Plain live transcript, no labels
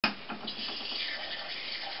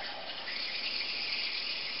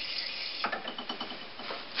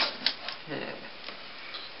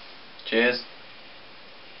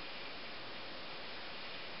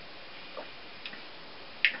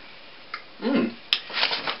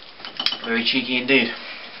Very cheeky indeed.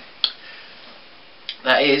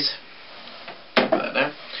 That is, put that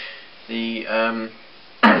down, the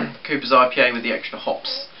Cooper's IPA with the extra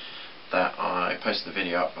hops that I posted the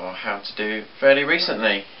video up on how to do fairly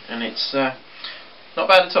recently, and it's not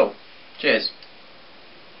bad at all. Cheers.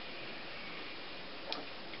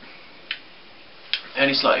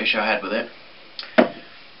 Only slight issue I had with it,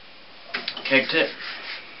 kegged it,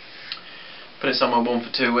 put it somewhere warm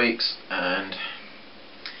for 2 weeks, and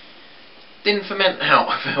didn't ferment out.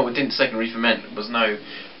 It didn't secondary ferment. There was no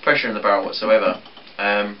pressure in the barrel whatsoever.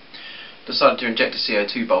 Decided to inject a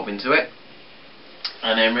CO2 bulb into it,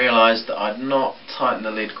 and then realised that I'd not tightened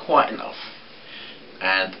the lid quite enough,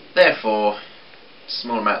 and therefore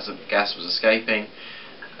small amounts of gas was escaping,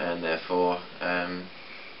 and therefore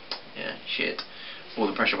yeah, shit, all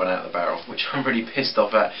the pressure went out of the barrel, which I'm really pissed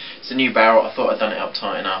off at. It's a new barrel. I thought I'd done it up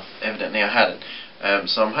tight enough. Evidently I hadn't.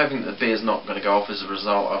 So I'm hoping that the beer's not going to go off as a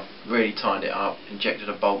result. I've really tightened it up, injected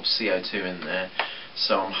a bulb CO2 in there,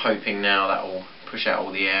 so I'm hoping now that will push out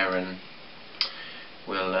all the air and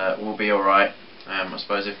we'll be alright. I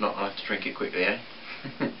suppose if not, I'll have to drink it quickly, eh?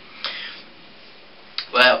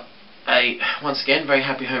 Well, once again, very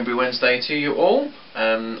happy Homebrew Wednesday to you all.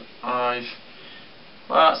 I'd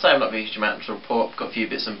say I've not got a huge amount to report. I've got a few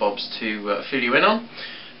bits and bobs to fill you in on.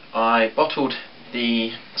 I bottled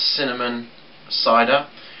the cinnamon cider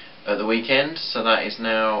at the weekend, so that is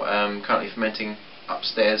now currently fermenting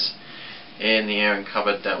upstairs in the airing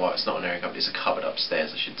cupboard. Well, it's not an airing cupboard, it's a cupboard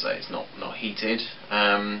upstairs, I should say. It's not heated.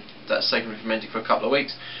 That's secondary fermenting for a couple of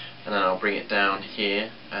weeks, and then I'll bring it down here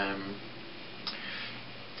and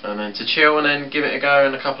then to chill, and then give it a go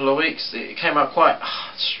in a couple of weeks. It came out quite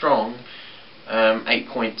strong, 8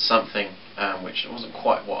 point something, which wasn't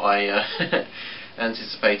quite what I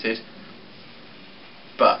anticipated,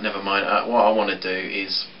 but never mind. What I want to do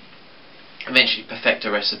is eventually perfect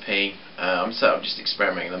a recipe. I'm sort of just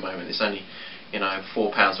experimenting at the moment. It's only, you know,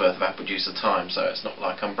 £4 worth of apple juice a time, so it's not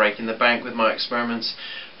like I'm breaking the bank with my experiments.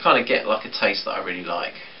 Kind of get like a taste that I really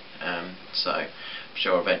like. So I'm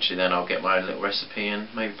sure eventually then I'll get my own little recipe and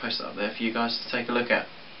maybe post it up there for you guys to take a look at.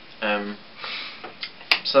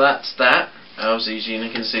 So that's that. Obviously, as you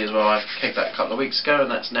can see as well, I kegged that a couple of weeks ago,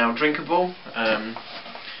 and that's now drinkable.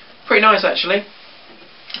 Pretty nice actually.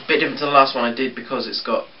 A bit different to the last one I did because it's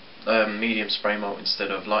got medium spray malt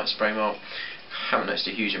instead of light spray malt. Haven't noticed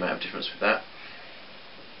a huge amount of difference with that.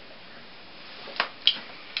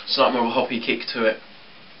 Slightly more of a hoppy kick to it,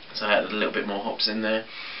 so I added a little bit more hops in there.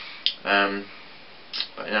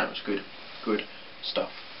 But yeah, it was good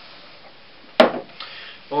stuff.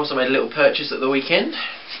 Also made a little purchase at the weekend.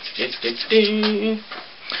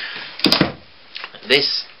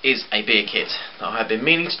 This is a beer kit that I have been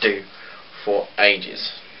meaning to do for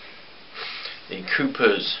ages. The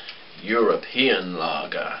Cooper's European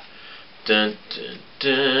Lager. Dun, dun,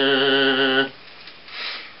 dun.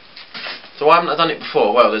 So why haven't I done it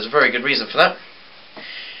before? Well, there's a very good reason for that.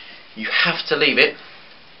 You have to leave it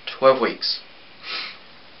 12 weeks.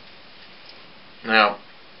 Now,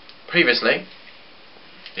 previously,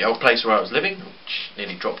 the old place where I was living, which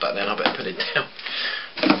nearly dropped that then, I better put it down.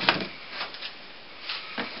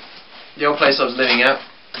 The old place I was living at,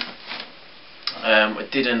 I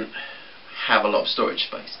didn't have a lot of storage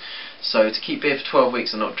space. So to keep beer for 12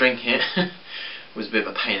 weeks and not drink it was a bit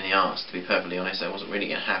of a pain in the arse, to be perfectly honest. It wasn't really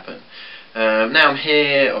going to happen. Now I'm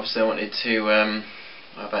here, obviously I wanted to,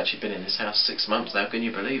 I've actually been in this house 6 months now, can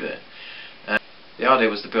you believe it? The idea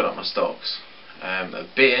was to build up my stocks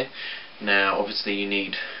of beer. Now obviously you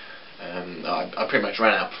need, I pretty much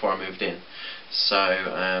ran out before I moved in, so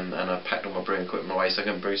and I packed all my brewing equipment away so I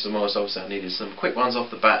couldn't brew some more, so obviously I needed some quick ones off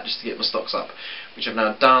the bat just to get my stocks up, which I've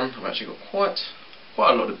now done. I've actually got quite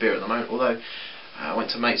a lot of beer at the moment, although I went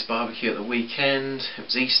to a mate's barbecue at the weekend. It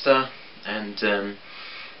was Easter, and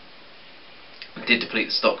I did deplete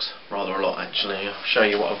the stocks rather a lot actually. I'll show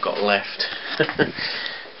you what I've got left.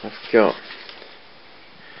 I've got,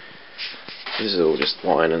 this is all just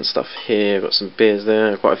wine and stuff here. I've got some beers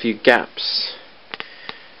there, quite a few gaps.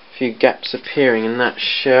 A few gaps appearing in that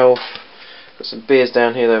shelf. Got some beers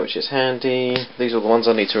down here though, which is handy. These are the ones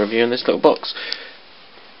I need to review in this little box.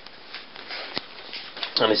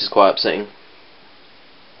 And this is quite upsetting.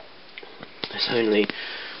 There's only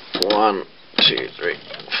 1, 2, 3,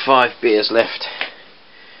 5 beers left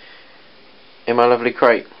in my lovely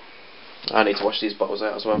crate. I need to wash these bottles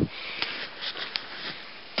out as well.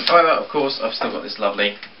 However, of course, I've still got this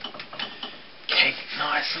lovely keg,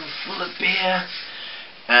 nice and full of beer,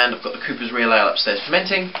 and I've got the Cooper's Real Ale upstairs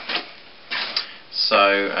fermenting.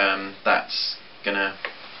 So that's gonna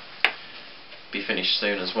be finished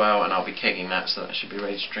soon as well, and I'll be kegging that, so that should be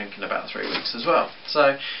ready to drink in about 3 weeks as well.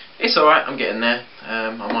 So it's alright, I'm getting there.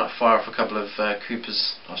 I might fire off a couple of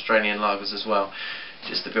Cooper's Australian lagers as well,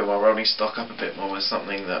 just to build my rolling stock up a bit more with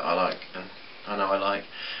something that I like, and I know I like.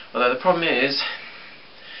 Although the problem is,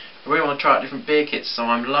 I really want to try out different beer kits, so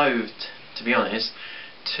I'm loath, to be honest,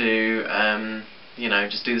 to you know,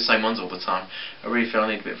 just do the same ones all the time. I really feel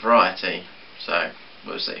I need a bit of variety, so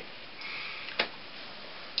we'll see.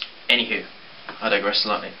 Anywho, I digress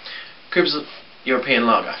slightly. Cooper's European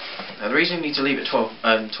lager. Now the reason you need to leave it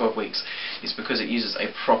 12 weeks is because it uses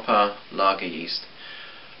a proper lager yeast.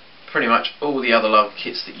 Pretty much all the other lager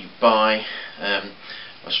kits that you buy,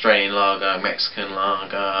 Australian lager, Mexican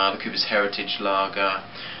lager, the Cooper's Heritage lager,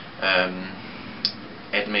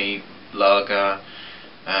 Edme lager,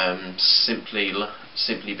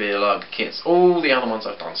 Simply Beer lager kits, all the other ones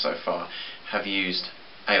I've done so far have used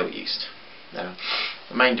ale yeast. Now,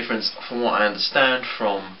 the main difference, from what I understand,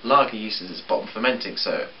 from lager yeast is it's bottom fermenting,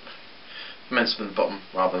 so it ferments from the bottom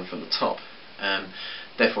rather than from the top.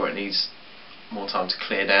 Therefore, it needs more time to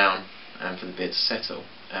clear down and for the beer to settle.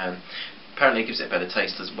 Apparently, it gives it a better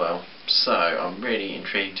taste as well. So, I'm really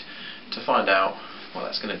intrigued to find out what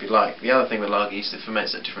that's going to be like. The other thing with lager yeast, it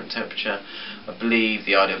ferments at a different temperature. I believe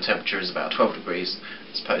the ideal temperature is about 12 degrees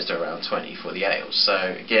as opposed to around 20 for the ales.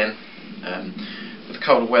 So, again, with the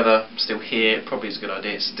colder weather still here, it probably is a good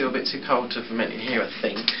idea. It's still a bit too cold to ferment in here, I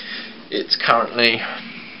think. It's currently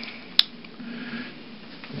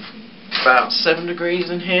about 7 degrees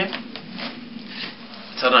in here.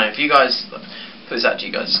 I don't know, if you guys, put this out to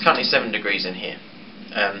you guys, it's currently 7 degrees in here.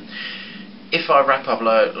 If I wrap up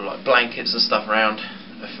like blankets and stuff around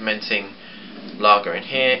a fermenting lager in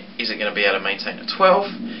here, is it going to be able to maintain at 12?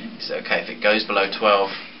 Is it okay if it goes below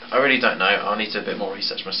 12? I really don't know. I'll need to do a bit more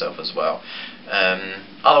research myself as well.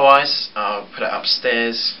 Otherwise, I'll put it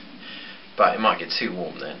upstairs, but it might get too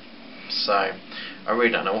warm then. So, I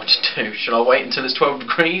really don't know what to do. Should I wait until it's 12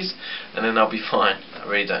 degrees and then I'll be fine? I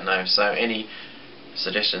really don't know. So, any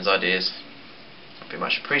suggestions, ideas, would be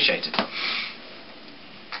much appreciated.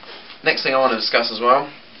 Next thing I want to discuss as well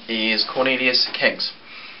is Cornelius Kegs.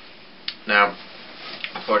 Now,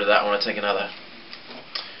 before I do that, I want to take another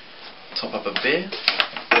top up of beer.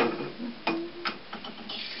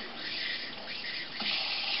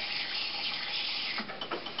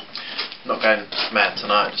 Not going mad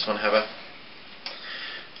tonight, I just want to have a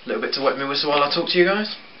little bit to wet my whistle while I talk to you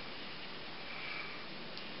guys.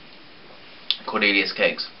 Cornelius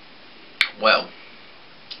Kegs. Well,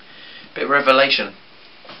 bit of revelation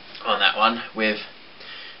on that one.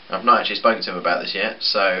 I've not actually spoken to him about this yet,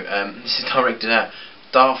 so this is directed at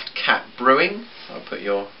Daft Cat Brewing. I'll put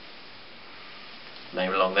your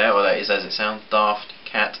name along there, or that is as it sounds, Daft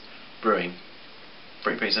Cat Brewing.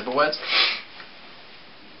 Pretty simple words.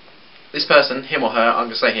 This person, him or her, I'm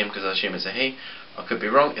going to say him because I assume it's a he. I could be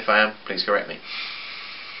wrong. If I am, please correct me.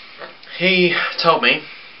 He told me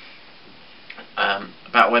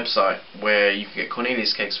about a website where you can get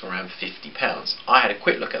Cornelius Kegs for around £50. I had a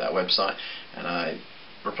quick look at that website and I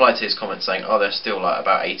replied to his comment saying, oh, they're still like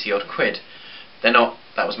about 80 odd quid. They're not.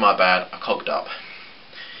 That was my bad. I cogged up.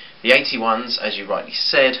 The 80 ones, as you rightly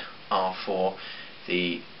said, are for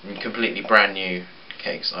the completely brand new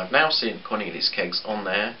kegs. I've now seen Cornelius Kegs on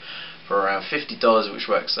there for around $50, which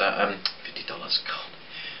works out $50. God,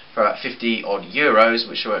 for about 50 odd euros,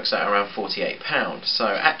 which works out around £48. So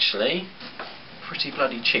actually, pretty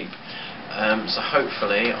bloody cheap. So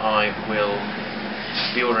hopefully I will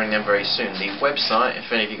be ordering them very soon. The website,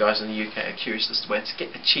 if any of you guys in the UK are curious as to where to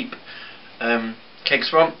get the cheap kegs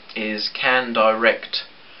from, is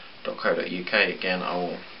candirect.co.uk. Again,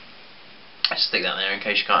 I'll stick that there in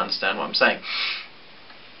case you can't understand what I'm saying.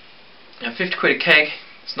 Now, 50 quid a keg,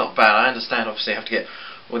 it's not bad. I understand, obviously, I have to get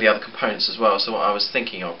all the other components as well. So what I was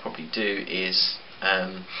thinking I'll probably do is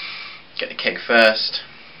get the keg first,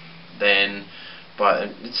 then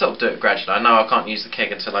sort of do it gradually. I know I can't use the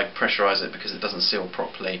keg until I pressurise it because it doesn't seal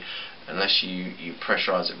properly unless you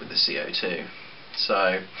pressurise it with the CO2.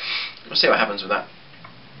 So we'll see what happens with that.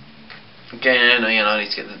 Again, you know, I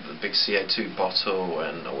need to get the big CO2 bottle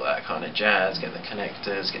and all that kind of jazz, get the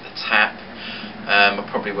connectors, get the tap. I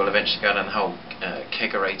probably will eventually go down the whole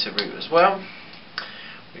kegerator route as well,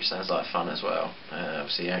 which sounds like fun as well.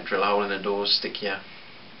 Obviously, you drill a hole in the door, stick your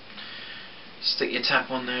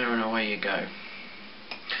tap on there, and away you go.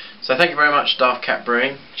 So thank you very much, Daft Cat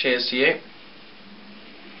Brewing. Cheers to you.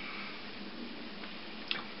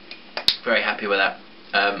 Very happy with that.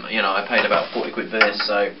 You know, I paid about 40 quid for this,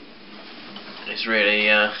 so it's really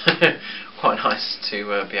quite nice to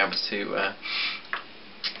be able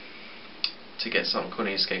to get some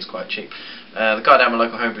Cornelius Kegs quite cheap. The guy down my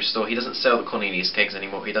local homebrew store, he doesn't sell the Cornelius Kegs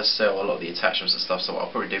anymore. He does sell a lot of the attachments and stuff, so what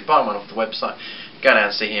I'll probably do, buy one off the website, go down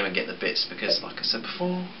and see him and get the bits, because like I said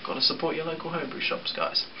before, got to support your local homebrew shops,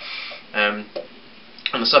 guys.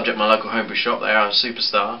 On the subject of my local homebrew shop, they are a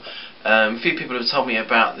superstar. A few people have told me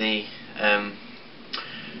about the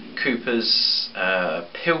Cooper's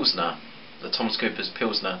Pilsner, the Thomas Cooper's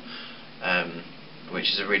Pilsner,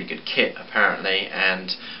 which is a really good kit apparently,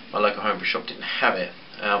 and my local homebrew shop didn't have it.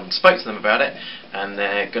 Spoke to them about it, and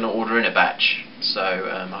they're going to order in a batch, so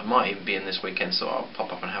I might even be in this weekend, so I'll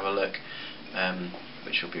pop up and have a look,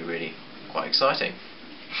 which will be really quite exciting,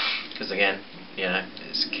 because again, you know,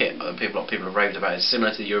 it's a kit that people have raved about. It's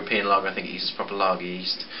similar to the European lager. I think it uses proper lager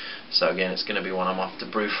yeast, so again it's going to be one I'm off to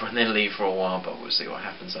brew for and then leave for a while, but we'll see what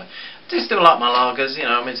happens. I do still like my lagers, you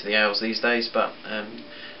know, I'm into the ales these days, but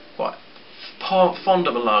quite fond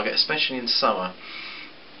of a lager, especially in summer.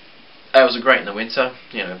 Ales are great in the winter,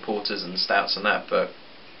 you know, porters and stouts and that, but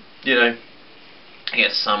you know, you get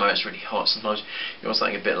to summer, it's really hot, sometimes you want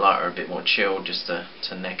something a bit lighter, a bit more chilled, just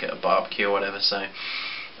to neck at a barbecue or whatever. So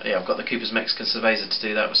yeah, I've got the Cooper's Mexican Cerveza to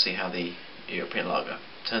do that. We'll see how the European lager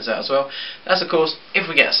turns out as well. That's of course if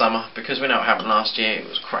we get a summer, because we know what happened last year, it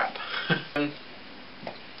was crap.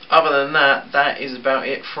 Other than that, that is about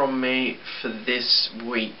it from me for this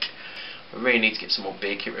week. I really need to get some more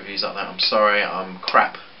beer kit reviews like that. I'm sorry, I'm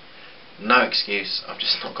crap. No excuse, I've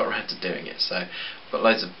just not got around to doing it. So I've got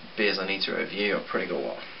loads of beers I need to review. I've probably got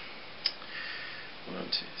what? 1, 2,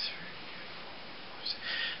 3, 4, 5, 6.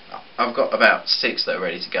 I've got about 6 that are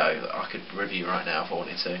ready to go that I could review right now if I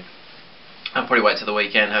wanted to. I'll probably wait till the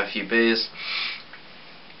weekend, have a few beers,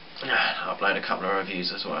 and upload a couple of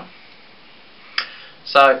reviews as well.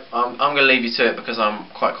 So I'm going to leave you to it, because I'm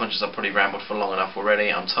quite conscious I've probably rambled for long enough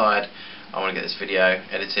already. I'm tired. I want to get this video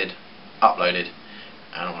edited, uploaded,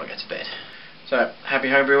 and I want to get to bed. So happy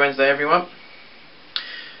Homebrew Wednesday, everyone.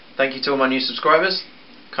 Thank you to all my new subscribers.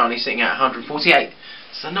 Currently sitting at 148,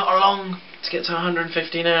 so not long to get to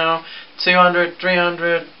 150 now. 200,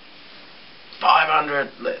 300,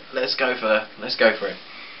 500. Let's go for it.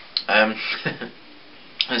 And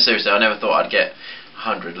seriously, I never thought I'd get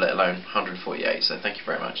 100, let alone 148. So thank you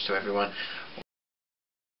very much to everyone.